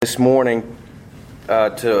This morning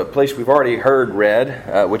to a place we've already heard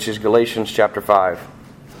read, which is Galatians chapter 5.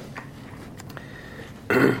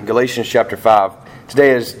 Galatians chapter 5.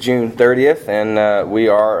 Today is June 30th, and we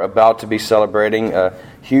are about to be celebrating a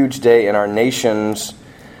huge day in our nation's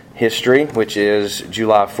history, which is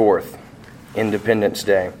July 4th, Independence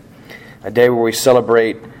Day. A day where we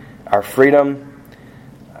celebrate our freedom,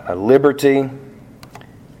 liberty,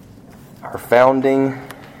 our founding.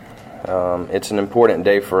 It's an important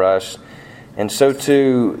day for us. And so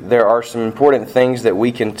too, there are some important things that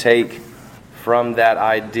we can take from that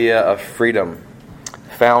idea of freedom,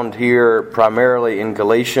 found here primarily in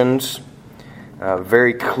Galatians. A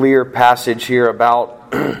very clear passage here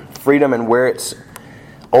about freedom and where its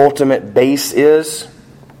ultimate base is.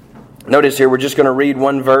 Notice here, we're just going to read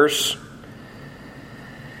one verse.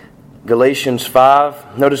 Galatians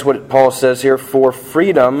 5. Notice what Paul says here. For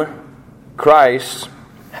freedom, Christ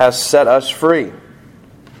has set us free.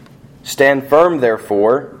 Stand firm,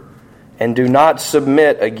 therefore, and do not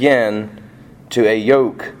submit again to a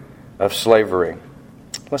yoke of slavery.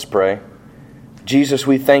 Let's pray. Jesus,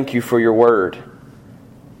 we thank you for your word.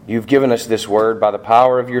 You've given us this word by the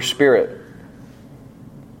power of your Spirit.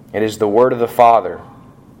 It is the word of the Father.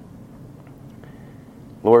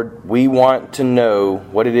 Lord, we want to know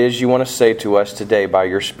what it is you want to say to us today by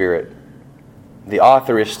your Spirit. The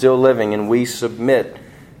author is still living, and we submit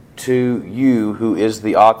to you, who is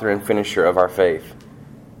the author and finisher of our faith.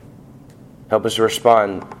 Help us to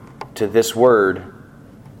respond to this word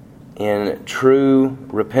in true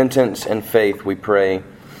repentance and faith, we pray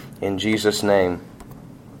in Jesus' name.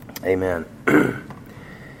 Amen.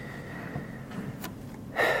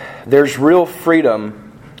 There's real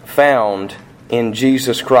freedom found in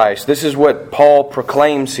Jesus Christ. This is what Paul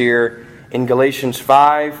proclaims here in Galatians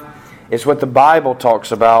 5. It's what the Bible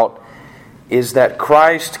talks about, is that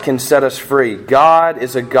Christ can set us free. God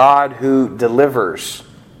is a God who delivers.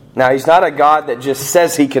 Now, He's not a God that just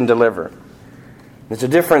says He can deliver. There's a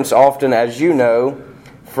difference often, as you know,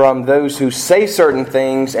 from those who say certain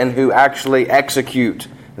things and who actually execute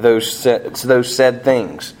those said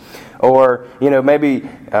things. Or, maybe,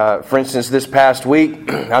 for instance, this past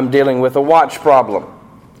week, I'm dealing with a watch problem.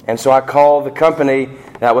 And so I call the company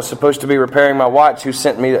that was supposed to be repairing my watch, who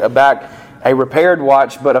sent me back a repaired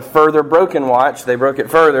watch, but a further broken watch. They broke it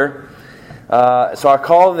further. So I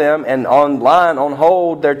call them, and online, on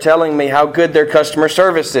hold, they're telling me how good their customer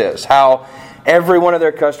service is, how every one of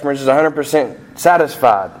their customers is 100%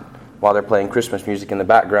 satisfied, while they're playing Christmas music in the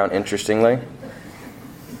background, interestingly.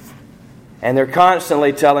 And they're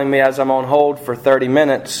constantly telling me, as I'm on hold for 30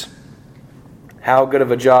 minutes, how good of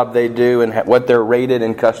a job they do and what they're rated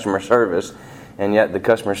in customer service. And yet the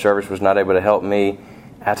customer service was not able to help me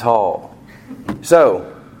at all.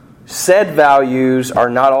 So, said values are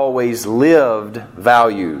not always lived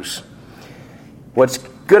values. What's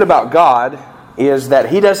good about God is that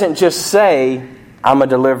He doesn't just say, I'm a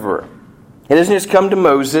deliverer. He doesn't just come to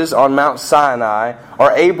Moses on Mount Sinai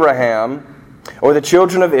or Abraham or the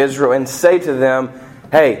children of Israel and say to them,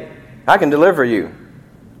 hey, I can deliver you.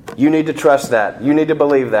 You need to trust that. You need to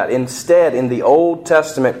believe that. Instead, in the Old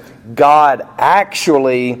Testament, God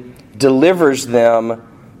actually delivers them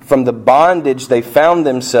from the bondage they found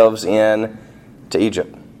themselves in to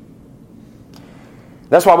Egypt.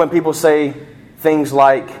 That's why when people say things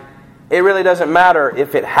like, it really doesn't matter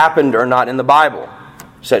if it happened or not in the Bible,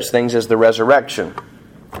 such things as the resurrection,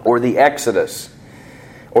 or the Exodus,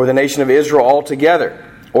 or the nation of Israel altogether,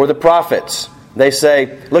 or the prophets, they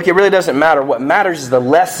say, look, it really doesn't matter. What matters is the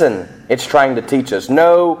lesson it's trying to teach us.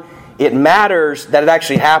 No, it matters that it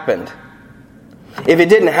actually happened. If it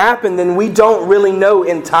didn't happen, then we don't really know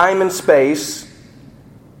in time and space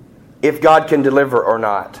if God can deliver or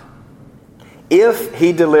not. If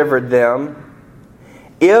He delivered them,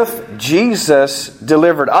 if Jesus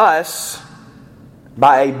delivered us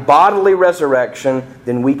by a bodily resurrection,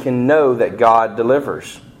 then we can know that God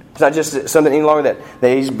delivers. It's not just something any longer that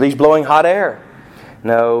He's blowing hot air.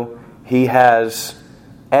 No, He has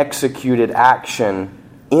executed action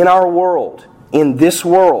in our world, in this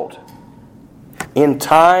world, in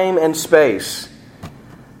time and space,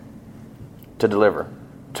 to deliver,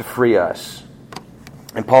 to free us.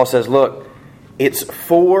 And Paul says, look, it's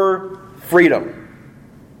for freedom.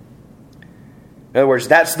 In other words,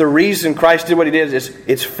 that's the reason Christ did what He did.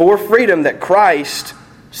 It's for freedom that Christ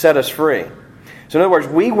set us free. So in other words,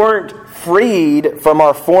 we weren't freed from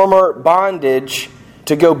our former bondage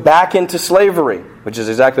to go back into slavery, which is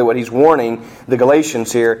exactly what he's warning the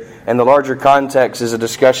Galatians here. And the larger context is a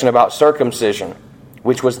discussion about circumcision,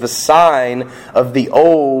 which was the sign of the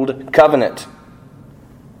old covenant.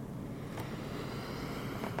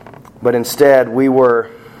 But instead, we were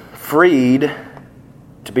freed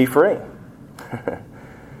to be free.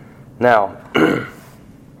 Now,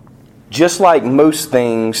 just like most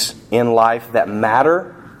things in life that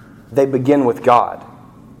matter, they begin with God.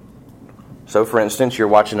 So, for instance, you're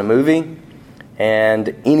watching a movie,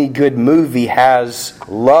 and any good movie has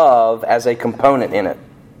love as a component in it.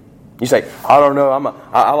 You say, I don't know,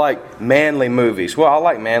 I like manly movies. Well, I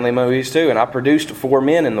like manly movies too, and I produced 4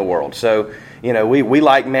 men in the world. So, we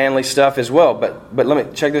like manly stuff as well. But let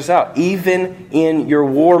me check this out. Even in your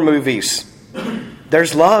war movies,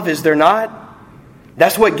 there's love, is there not?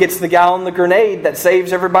 That's what gets the guy on the grenade that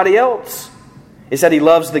saves everybody else, is that he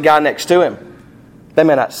loves the guy next to him. They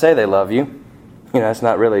may not say they love you. That's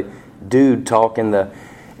not really dude talk in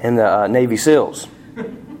the Navy SEALs.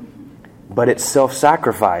 But it's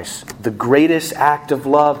self-sacrifice, the greatest act of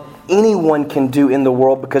love anyone can do in the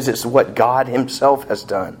world, because it's what God Himself has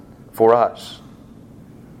done for us.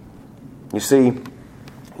 You see,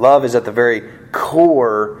 love is at the very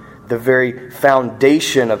core, the very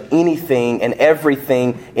foundation of anything and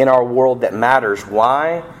everything in our world that matters.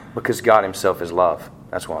 Why? Because God Himself is love.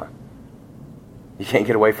 That's why. You can't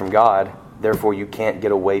get away from God, therefore you can't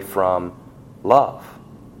get away from love.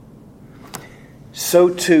 So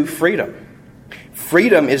too freedom.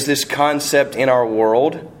 Freedom is this concept in our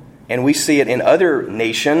world, and we see it in other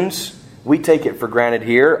nations. We take it for granted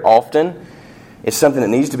here often. It's something that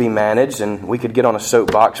needs to be managed, and we could get on a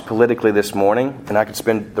soapbox politically this morning, and I could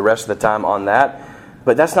spend the rest of the time on that.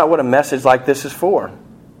 But that's not what a message like this is for.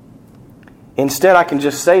 Instead, I can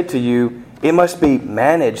just say to you, it must be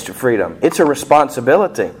managed freedom. It's a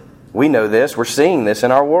responsibility. We know this. We're seeing this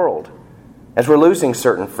in our world, as we're losing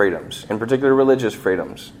certain freedoms, in particular religious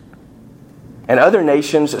freedoms. And other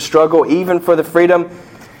nations struggle even for the freedom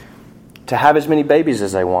to have as many babies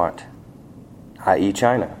as they want, i.e.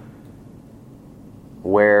 China,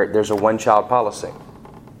 where there's a one-child policy.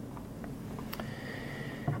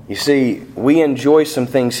 You see, we enjoy some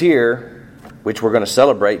things here, which we're going to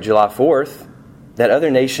celebrate July 4th, that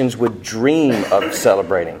other nations would dream of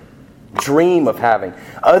celebrating, dream of having.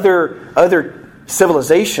 Other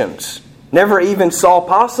civilizations never even saw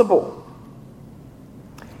possible.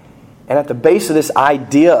 And at the base of this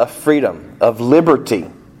idea of freedom, of liberty,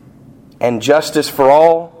 and justice for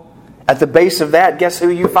all, at the base of that, guess who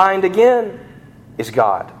you find again? Is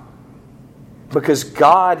God. Because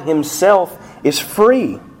God Himself is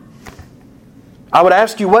free. I would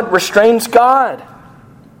ask you, what restrains God?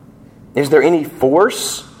 Is there any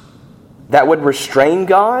force that would restrain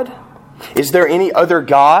God? Is there any other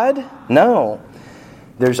God? No.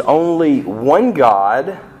 There's only one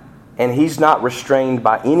God, and He's not restrained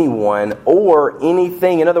by anyone or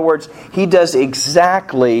anything. In other words, He does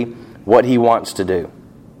exactly what He wants to do.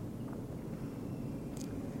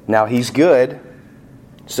 Now, He's good,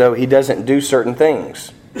 so He doesn't do certain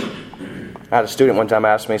things. I had a student one time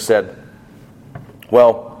ask me, said,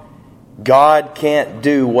 well, God can't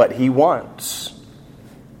do what He wants.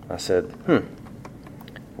 I said,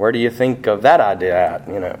 where do you think of that idea at?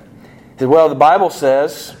 He said, well, the Bible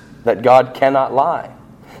says that God cannot lie.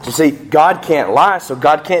 So see, God can't lie, so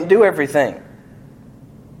God can't do everything.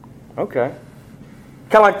 Okay.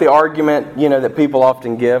 Kind of like the argument, that people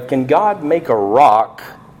often give. Can God make a rock,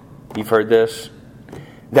 you've heard this,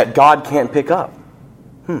 that God can't pick up?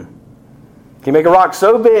 Can He make a rock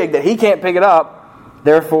so big that He can't pick it up,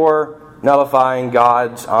 therefore nullifying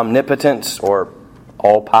God's omnipotence or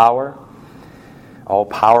all power, all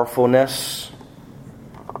powerfulness?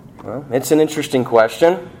 Well, it's an interesting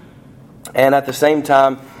question, and at the same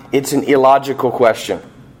time, it's an illogical question.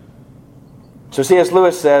 So C.S.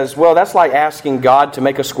 Lewis says, well, that's like asking God to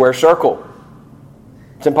make a square circle.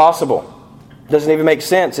 It's impossible. It doesn't even make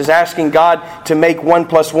sense. It's asking God to make 1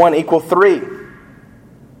 + 1 = 3.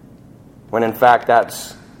 When in fact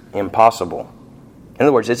that's impossible. In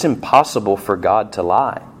other words, it's impossible for God to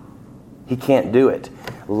lie. He can't do it.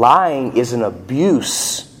 Lying is an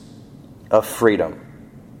abuse of freedom,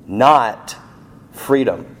 not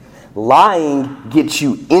freedom. Lying gets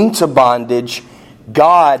you into bondage.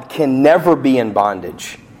 God can never be in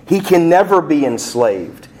bondage. He can never be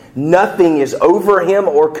enslaved. Nothing is over Him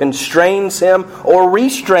or constrains Him or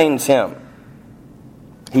restrains Him.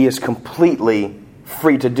 He is completely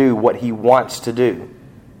free to do what He wants to do.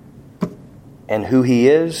 And who He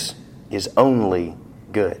is only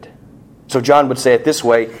good. So John would say it this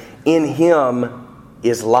way, in Him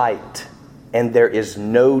is light, and there is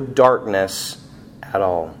no darkness at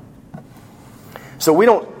all. So we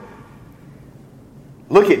don't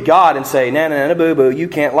look at God and say, na boo boo, you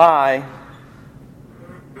can't lie.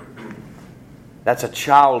 That's a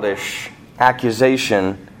childish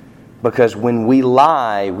accusation, because when we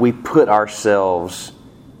lie, we put ourselves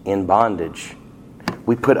in bondage.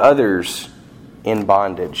 We put others in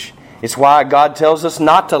bondage. It's why God tells us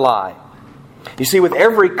not to lie. You see, with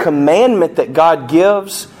every commandment that God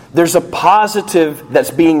gives, there's a positive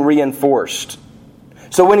that's being reinforced.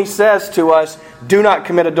 So when He says to us, do not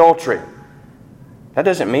commit adultery, that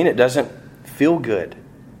doesn't mean it doesn't feel good.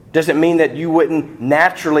 It doesn't mean that you wouldn't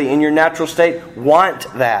naturally, in your natural state,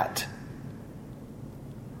 want that.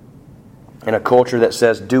 In a culture that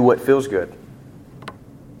says, do what feels good.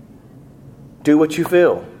 Do what you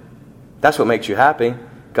feel. That's what makes you happy.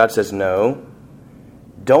 God says, no.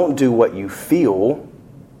 Don't do what you feel.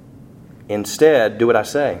 Instead, do what I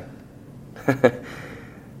say.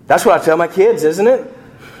 That's what I tell my kids, isn't it?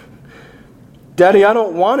 Daddy, I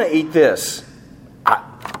don't want to eat this.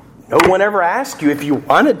 No one ever asked you if you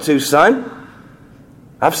wanted to, son.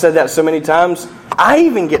 I've said that so many times. I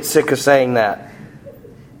even get sick of saying that.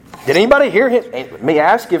 Did anybody hear me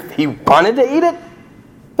ask if he wanted to eat it?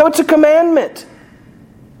 No, it's a commandment.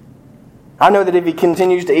 I know that if he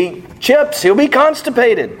continues to eat chips, he'll be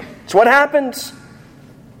constipated. It's what happens.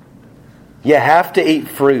 You have to eat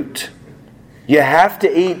fruit. You have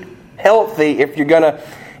to eat healthy if your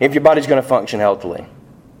body's going to function healthily.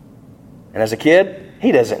 And as a kid,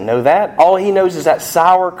 he doesn't know that. All he knows is that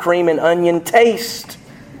sour cream and onion taste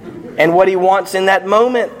and what he wants in that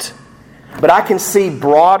moment. But I can see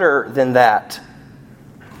broader than that.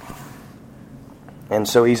 And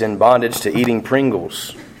so he's in bondage to eating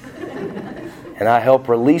Pringles. And I help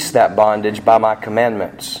release that bondage by my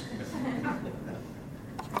commandments.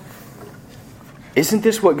 Isn't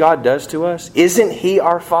this what God does to us? Isn't He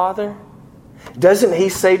our Father? Doesn't He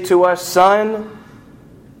say to us, son,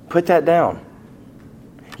 put that down.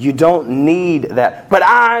 You don't need that. But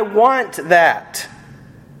I want that.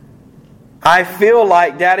 I feel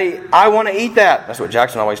like, Daddy, I want to eat that. That's what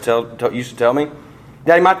Jackson always used to tell me.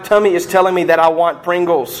 Daddy, my tummy is telling me that I want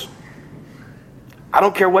Pringles. I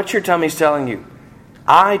don't care what your tummy's telling you.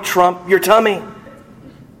 I trump your tummy.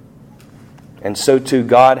 And so too,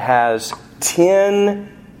 God has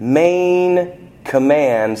 10 main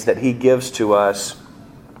commands that He gives to us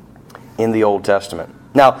in the Old Testament.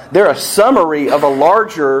 Now, they're a summary of a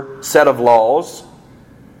larger set of laws,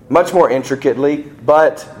 much more intricately,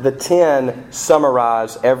 but the 10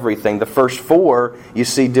 summarize everything. The first 4, you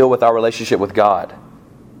see, deal with our relationship with God.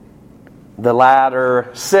 The latter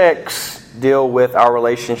 6 deal with our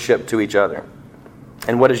relationship to each other.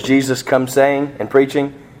 And what does Jesus come saying and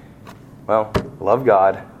preaching? Well, love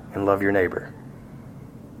God and love your neighbor.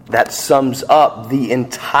 That sums up the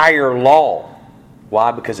entire law.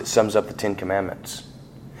 Why? Because it sums up the 10 commandments.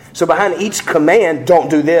 So behind each command, don't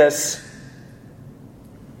do this,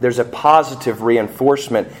 there's a positive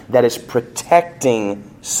reinforcement that is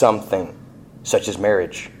protecting something, such as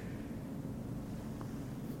marriage.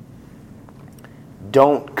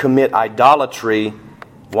 Don't commit idolatry.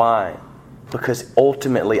 Why? Because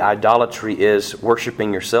ultimately idolatry is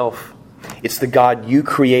worshiping yourself. It's the God you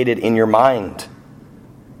created in your mind.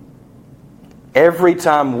 Every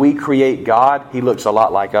time we create God, He looks a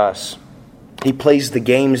lot like us. He plays the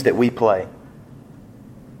games that we play.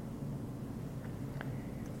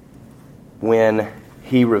 When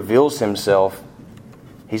He reveals Himself,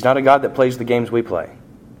 He's not a God that plays the games we play.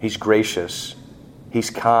 He's gracious. He's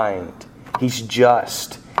kind. He's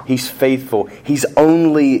just. He's faithful. He's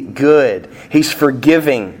only good. He's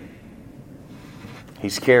forgiving.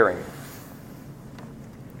 He's caring.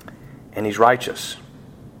 And He's righteous.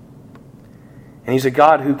 And He's a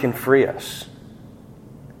God who can free us.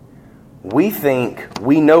 We think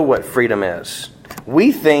we know what freedom is.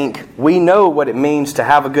 We think we know what it means to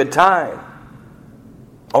have a good time.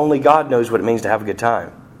 Only God knows what it means to have a good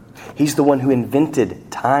time. He's the one who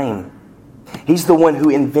invented time. He's the one who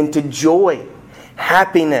invented joy,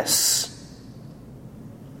 happiness,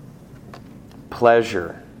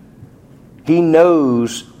 pleasure. He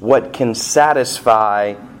knows what can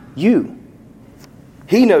satisfy you.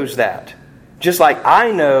 He knows that. Just like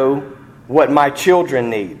I know what my children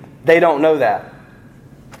need. They don't know that.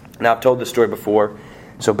 Now, I've told this story before,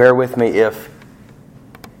 so bear with me if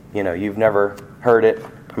you've never heard it.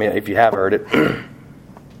 I mean, if you have heard it.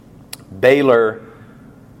 Baylor,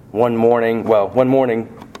 one morning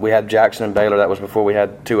we had Jackson and Baylor. That was before we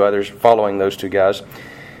had 2 others following those 2 guys.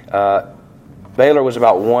 Baylor was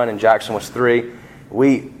about 1 and Jackson was 3.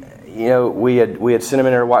 We had sent him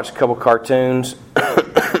in there to watch a couple cartoons.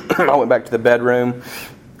 I went back to the bedroom,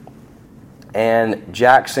 and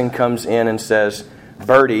Jackson comes in and says,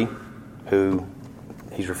 Bertie, who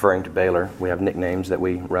he's referring to Baylor. We have nicknames that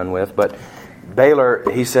we run with, but Baylor,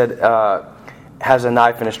 he said, has a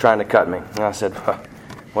knife and is trying to cut me. And I said,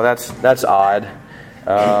 well, that's odd.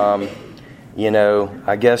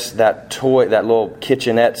 I guess that little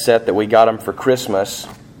kitchenette set that we got them for Christmas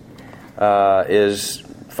is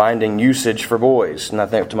finding usage for boys. And I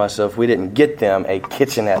think to myself, we didn't get them a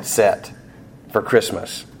kitchenette set for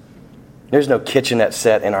Christmas. There's no kitchenette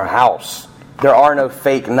set in our house. There are no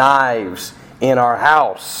fake knives in our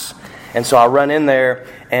house. And so I run in there,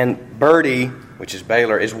 and Birdie, which is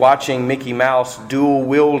Baylor, is watching Mickey Mouse dual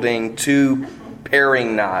wielding 2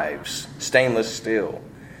 paring knives, stainless steel,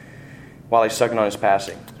 while he's sucking on his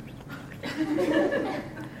passing.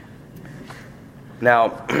 Now,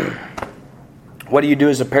 what do you do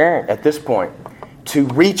as a parent at this point? To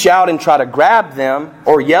reach out and try to grab them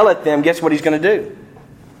or yell at them, guess what he's going to do?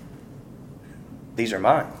 These are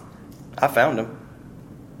mine. I found them.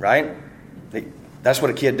 Right? That's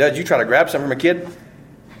what a kid does. You try to grab something from a kid,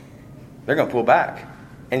 they're going to pull back.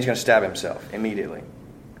 And he's going to stab himself immediately.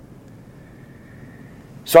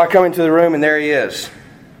 So I come into the room, and there he is.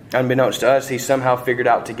 Unbeknownst to us, he somehow figured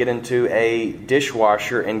out to get into a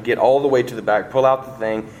dishwasher and get all the way to the back, pull out the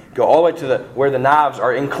thing, go all the way to where the knives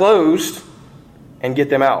are enclosed, and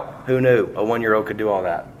get them out. Who knew a 1-year-old could do all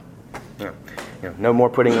that? No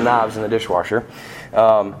more putting the knives in the dishwasher.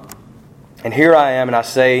 And here I am, and I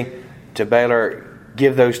say to Baylor,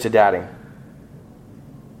 give those to Daddy.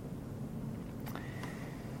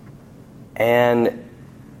 And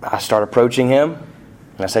I start approaching him,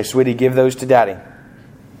 and I say, sweetie, give those to Daddy.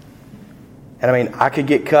 And I mean, I could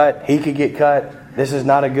get cut, he could get cut. This is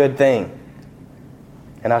not a good thing.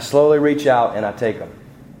 And I slowly reach out, and I take them.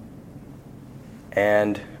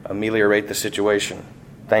 And ameliorate the situation,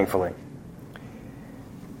 thankfully.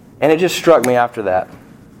 And it just struck me after that.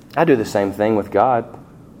 I do the same thing with God.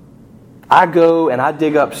 I go and I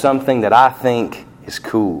dig up something that I think is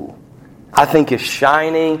cool. I think is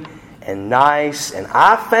shiny and nice, and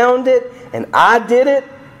I found it, and I did it,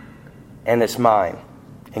 and it's mine.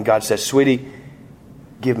 And God says, sweetie,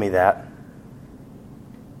 give me that.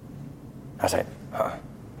 I say,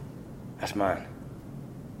 that's mine.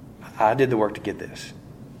 I did the work to get this.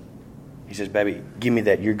 He says, baby, give me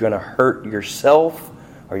that. You're going to hurt yourself,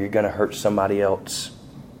 or you're going to hurt somebody else.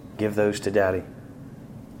 Give those to Daddy.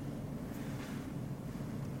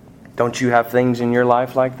 Don't you have things in your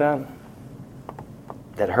life like that?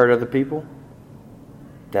 That hurt other people?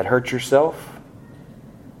 That hurt yourself?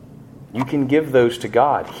 You can give those to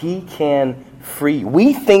God. He can free.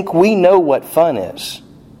 We think we know what fun is.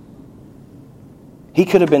 He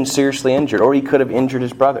could have been seriously injured, or he could have injured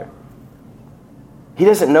his brother. He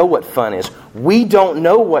doesn't know what fun is. We don't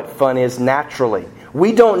know what fun is naturally.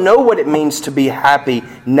 We don't know what it means to be happy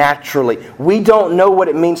naturally. We don't know what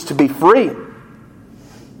it means to be free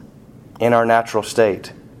in our natural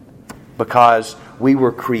state, because we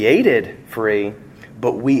were created free,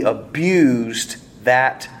 but we abused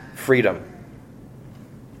that freedom.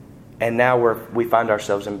 And now we find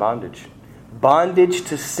ourselves in bondage. Bondage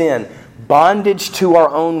to sin. Bondage to our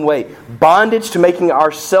own way. Bondage to making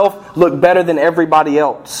ourselves look better than everybody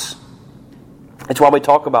else. It's why we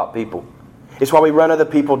talk about people. It's why we run other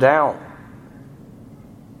people down.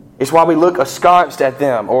 It's why we look askance at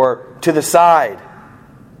them or to the side.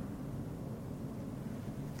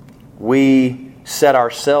 We set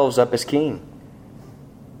ourselves up as king.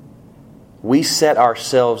 We set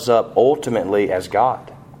ourselves up ultimately as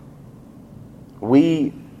God. We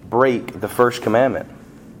break the first commandment.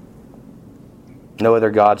 No other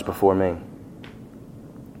gods before me.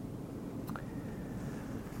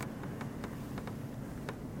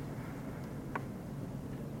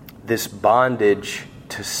 This bondage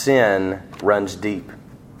to sin runs deep.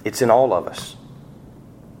 It's in all of us.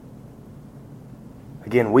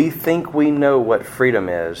 Again, we think we know what freedom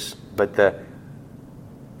is, but the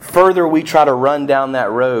further we try to run down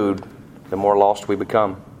that road, the more lost we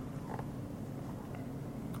become.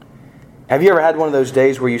 Have you ever had one of those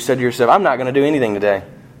days where you said to yourself, I'm not going to do anything today.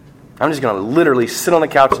 I'm just going to literally sit on the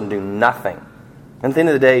couch and do nothing. And at the end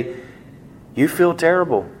of the day, you feel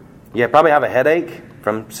terrible. You probably have a headache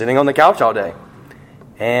from sitting on the couch all day.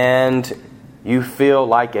 And you feel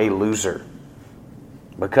like a loser.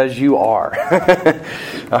 Because you are.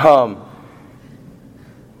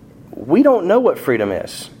 We don't know what freedom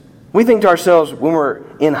is. We think to ourselves when we're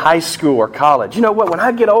in high school or college, you know what, when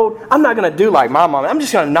I get old, I'm not going to do like my mom. I'm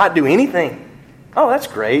just going to not do anything. Oh, that's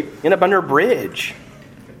great. End up under a bridge.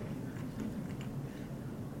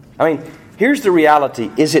 I mean, here's the reality,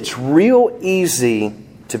 is it's real easy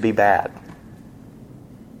to be bad.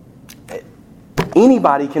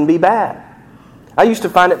 Anybody can be bad. I used to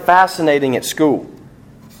find it fascinating at school.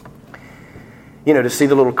 You know, to see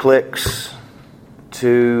the little cliques,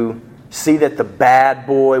 to see that the bad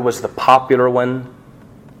boy was the popular one,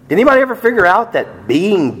 Did anybody ever figure out that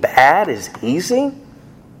being bad is easy?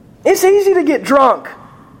 It's easy to get drunk.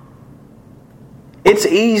 It's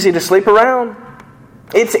easy to sleep around.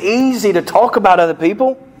 It's easy to talk about other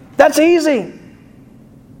people. That's easy.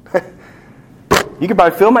 You could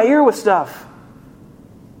probably fill my ear with stuff.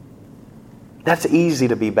 That's easy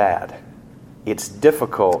to be bad. It's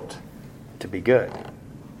difficult to be good.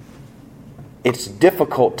 It's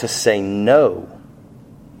difficult to say no.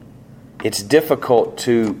 It's difficult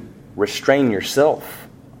to restrain yourself,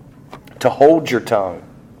 to hold your tongue,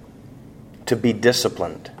 to be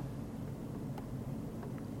disciplined.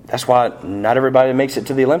 That's why not everybody makes it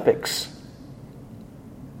to the Olympics.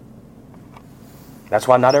 That's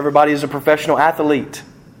why not everybody is a professional athlete.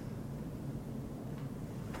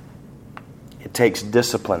 It takes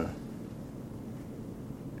discipline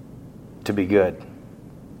to be good.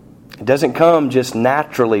 It doesn't come just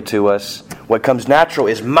naturally to us. What comes natural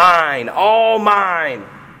is mine, all mine.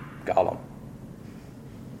 Gollum.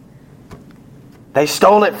 They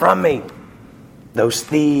stole it from me. Those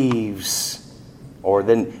thieves. Or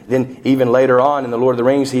then even later on in the Lord of the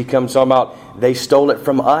Rings, he comes talking about they stole it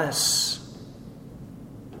from us.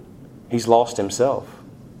 He's lost himself.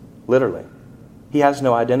 Literally. He has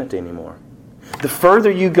no identity anymore. The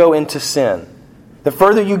further you go into sin, the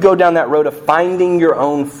further you go down that road of finding your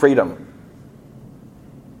own freedom,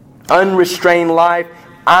 unrestrained life,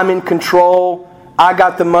 I'm in control, I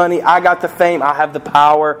got the money, I got the fame, I have the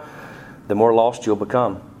power, the more lost you'll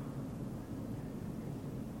become.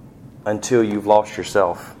 Until you've lost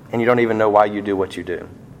yourself and you don't even know why you do what you do.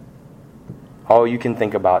 All you can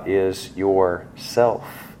think about is yourself.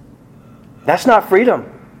 That's not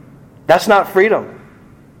freedom. That's not freedom.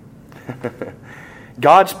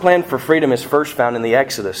 God's plan for freedom is first found in the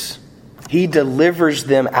Exodus. He delivers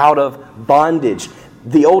them out of bondage.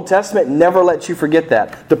 The Old Testament never lets you forget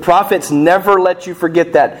that. The prophets never let you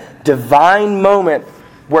forget that divine moment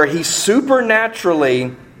where He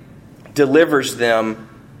supernaturally delivers them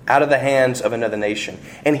out of the hands of another nation.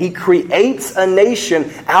 And He creates a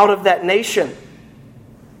nation out of that nation.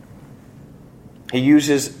 He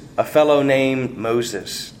uses a fellow named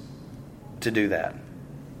Moses to do that.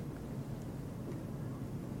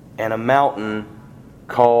 And a mountain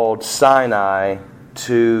called Sinai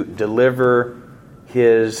to deliver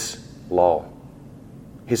His law,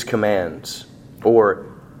 His commands, or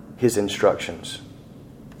His instructions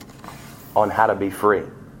on how to be free.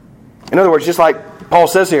 In other words, just like Paul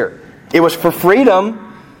says here, it was for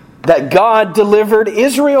freedom that God delivered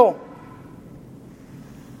Israel.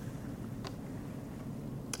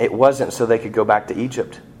 It wasn't so they could go back to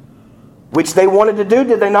Egypt, which they wanted to do,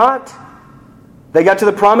 did they not? They got to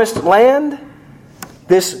the promised land,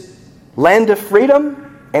 this land of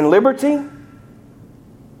freedom and liberty,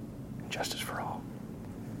 justice for all.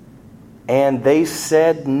 And they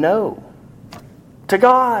said no to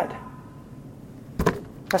God.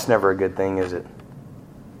 That's never a good thing, is it?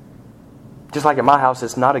 Just like at my house,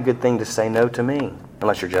 it's not a good thing to say no to me,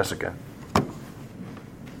 unless you're Jessica.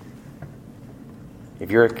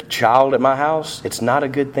 If you're a child at my house, it's not a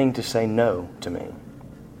good thing to say no to me,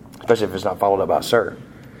 especially if it's not followed up by sir.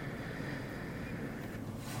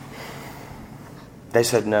 They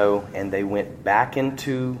said no, and they went back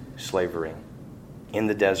into slavery in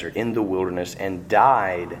the desert, in the wilderness, and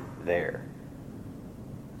died there.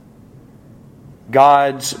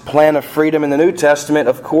 God's plan of freedom in the New Testament,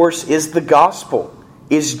 of course, is the gospel,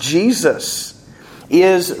 is Jesus,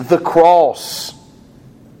 is the cross.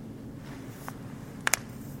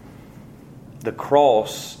 The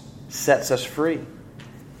cross sets us free.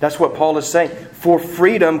 That's what Paul is saying. For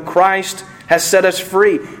freedom, Christ has set us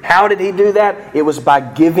free. How did He do that? It was by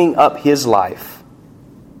giving up His life.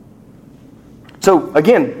 So,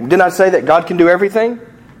 again, didn't I say that God can do everything?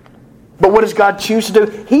 But what does God choose to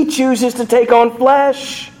do? He chooses to take on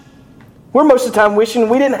flesh. We're most of the time wishing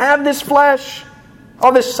we didn't have this flesh.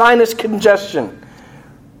 All this sinus congestion,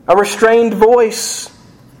 a restrained voice,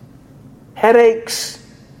 headaches,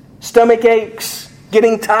 stomach aches,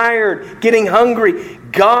 getting tired, getting hungry.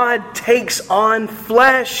 God takes on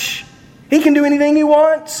flesh. He can do anything He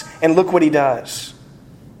wants. And look what He does.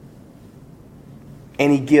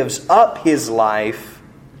 And He gives up His life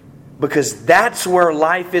because that's where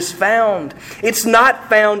life is found. It's not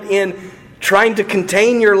found in trying to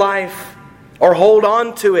contain your life or hold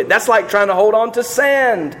on to it. That's like trying to hold on to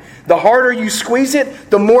sand. The harder you squeeze it,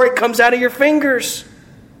 the more it comes out of your fingers.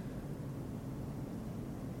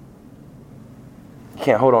 You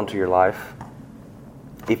can't hold on to your life.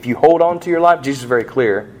 If you hold on to your life, Jesus is very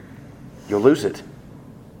clear, you'll lose it.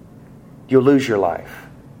 You'll lose your life.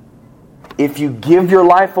 If you give your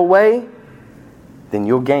life away, then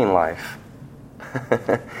you'll gain life.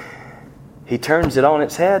 He turns it on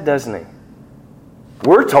its head, doesn't he?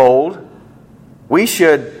 We're told we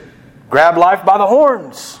should grab life by the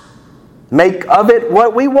horns. Make of it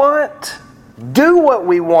what we want. Do what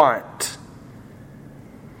we want.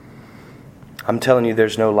 I'm telling you,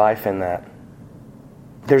 there's no life in that.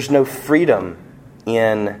 There's no freedom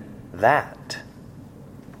in that.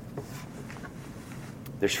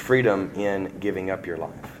 There's freedom in giving up your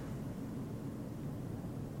life.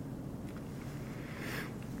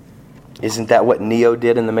 Isn't that what Neo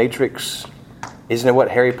did in The Matrix? Isn't it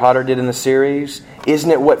what Harry Potter did in the series?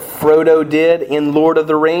 Isn't it what Frodo did in Lord of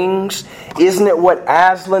the Rings? Isn't it what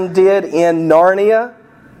Aslan did in Narnia?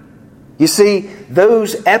 You see,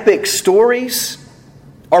 those epic stories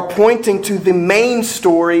are pointing to the main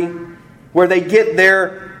story where they get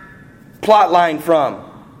their plot line from.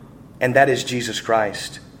 And that is Jesus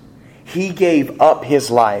Christ. He gave up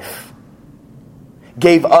His life.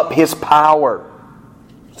 Gave up His power,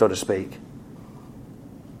 so to speak.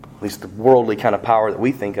 At least the worldly kind of power that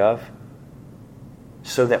we think of.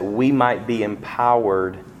 So that we might be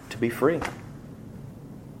empowered to be free.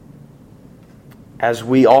 As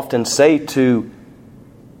we often say to,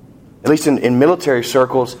 at least in military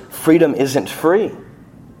circles, freedom isn't free.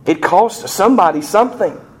 It costs somebody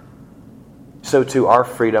something. So too our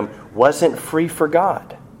freedom wasn't free for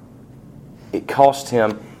God. It cost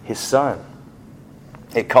Him His Son.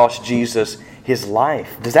 It cost Jesus His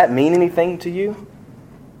life. Does that mean anything to you?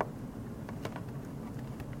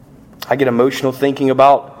 I get emotional thinking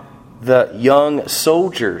about the young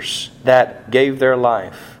soldiers that gave their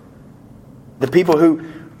life. The people who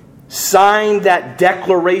signed that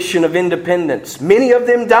Declaration of Independence. Many of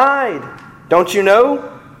them died. Don't you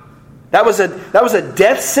know? That was a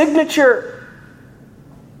death signature.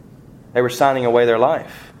 They were signing away their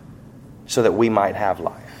life so that we might have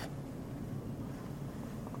life.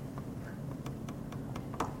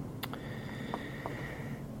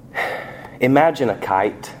 Imagine a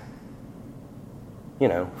kite,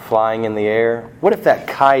 flying in the air. What if that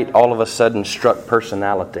kite all of a sudden struck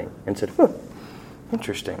personality and said,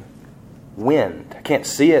 interesting. Wind. I can't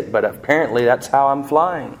see it, but apparently that's how I'm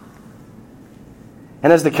flying.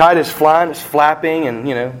 And as the kite is flying, it's flapping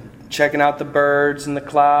and, checking out the birds and the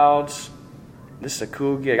clouds. This is a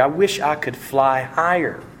cool gig. I wish I could fly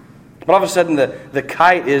higher. But all of a sudden the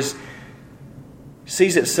kite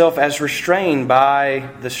sees itself as restrained by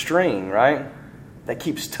the string, right? That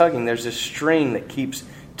keeps tugging. There's this string that keeps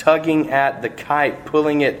tugging at the kite,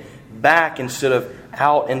 pulling it back instead of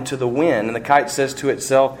out into the wind. And the kite says to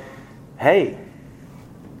itself, hey,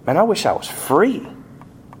 man, I wish I was free.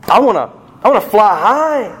 I want to fly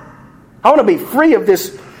high. I want to be free of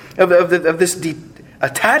this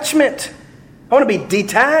attachment. I want to be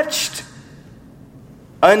detached,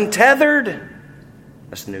 untethered.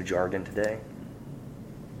 That's the new jargon today.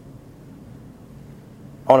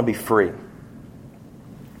 I want to be free.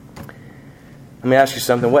 Let me ask you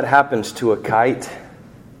something. What happens to a kite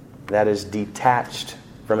that is detached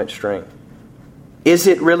from its string? Is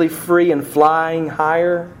it really free and flying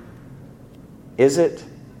higher? Is it?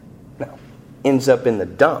 No. Ends up in the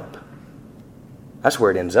dump. That's where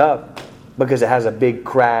it ends up. Because it has a big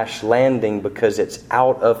crash landing because it's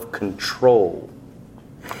out of control.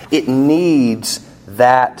 It needs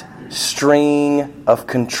that string of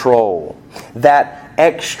control. That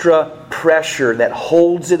extra pressure that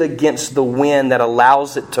holds it against the wind that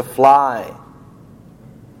allows it to fly.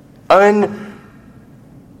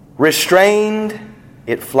 Unrestrained,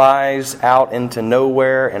 it flies out into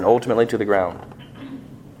nowhere and ultimately to the ground.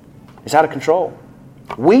 It's out of control.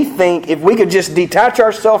 We think if we could just detach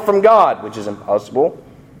ourselves from God, which is impossible,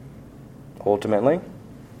 ultimately.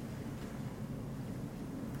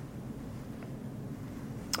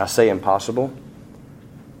 I say impossible.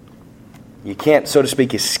 You can't, so to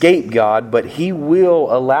speak, escape God, but He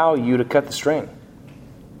will allow you to cut the string.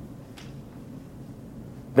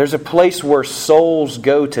 There's a place where souls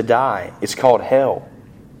go to die. It's called hell.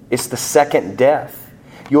 It's the second death.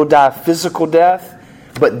 You'll die a physical death,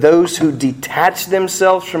 but those who detach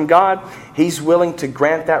themselves from God, He's willing to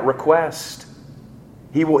grant that request.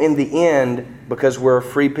 He will, in the end, because we're a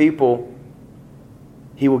free people,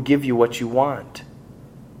 He will give you what you want.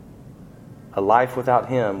 A life without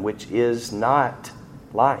Him, which is not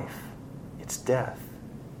life. It's death.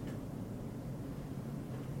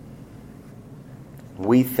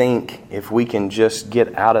 We think if we can just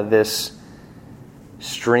get out of this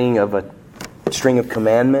string of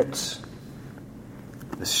commandments,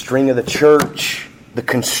 the string of the church, the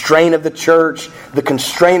constraint of the church, the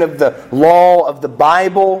constraint of the law of the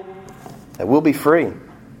Bible, that we'll be free.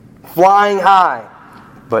 Flying high,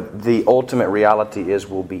 But the ultimate reality is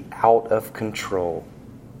we'll be out of control,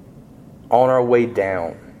 on our way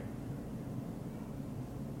down.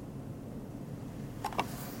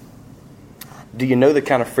 Do you know the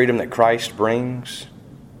kind of freedom that Christ brings?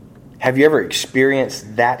 Have you ever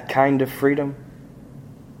experienced that kind of freedom?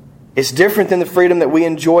 It's different than the freedom that we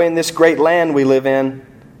enjoy in this great land we live in.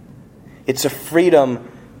 It's a freedom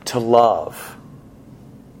to love.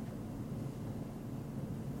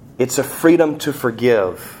 It's a freedom to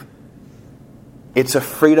forgive. It's a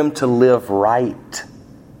freedom to live right.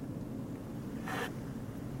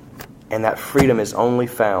 And that freedom is only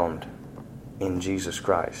found in Jesus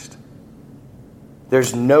Christ.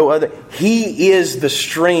 There's no other. He is the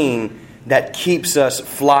string that keeps us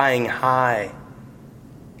flying high.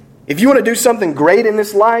 If you want to do something great in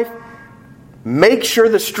this life, make sure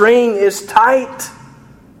the string is tight.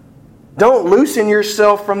 Don't loosen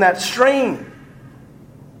yourself from that string.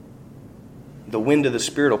 The wind of the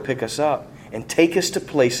Spirit will pick us up and take us to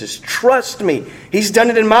places. Trust me, He's done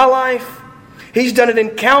it in my life. He's done it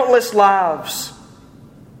in countless lives.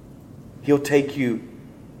 He'll take you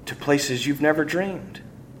to places you've never dreamed.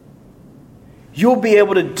 You'll be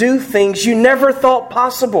able to do things you never thought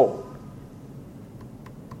possible.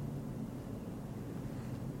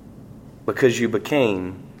 Because you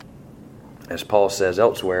became, as Paul says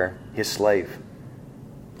elsewhere, His slave.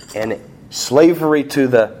 And slavery to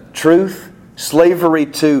the truth, slavery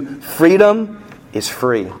to freedom is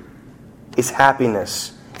free. Is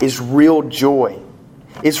happiness. Is real joy.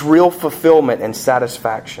 Is real fulfillment and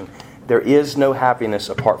satisfaction. There is no happiness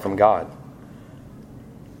apart from God.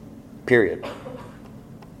 Period.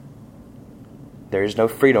 There is no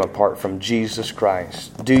freedom apart from Jesus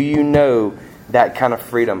Christ. Do you know that kind of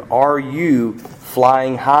freedom? Are you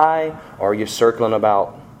flying high or are you circling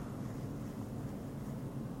about?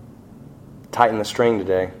 Tighten the string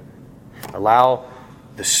today. Allow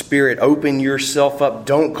the Spirit, open yourself up.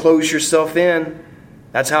 Don't close yourself in.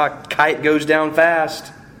 That's how a kite goes down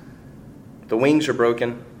fast. The wings are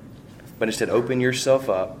broken. But instead, open yourself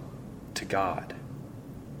up to God.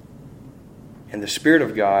 And the Spirit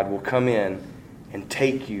of God will come in and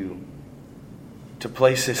take you to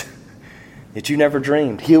places that you never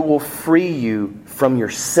dreamed. He will free you from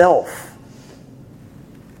yourself.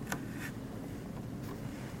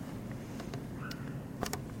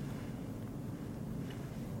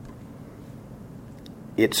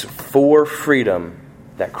 It's for freedom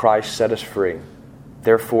that Christ set us free.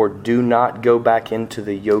 Therefore, do not go back into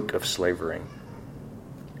the yoke of slavery.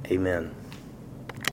 Amen.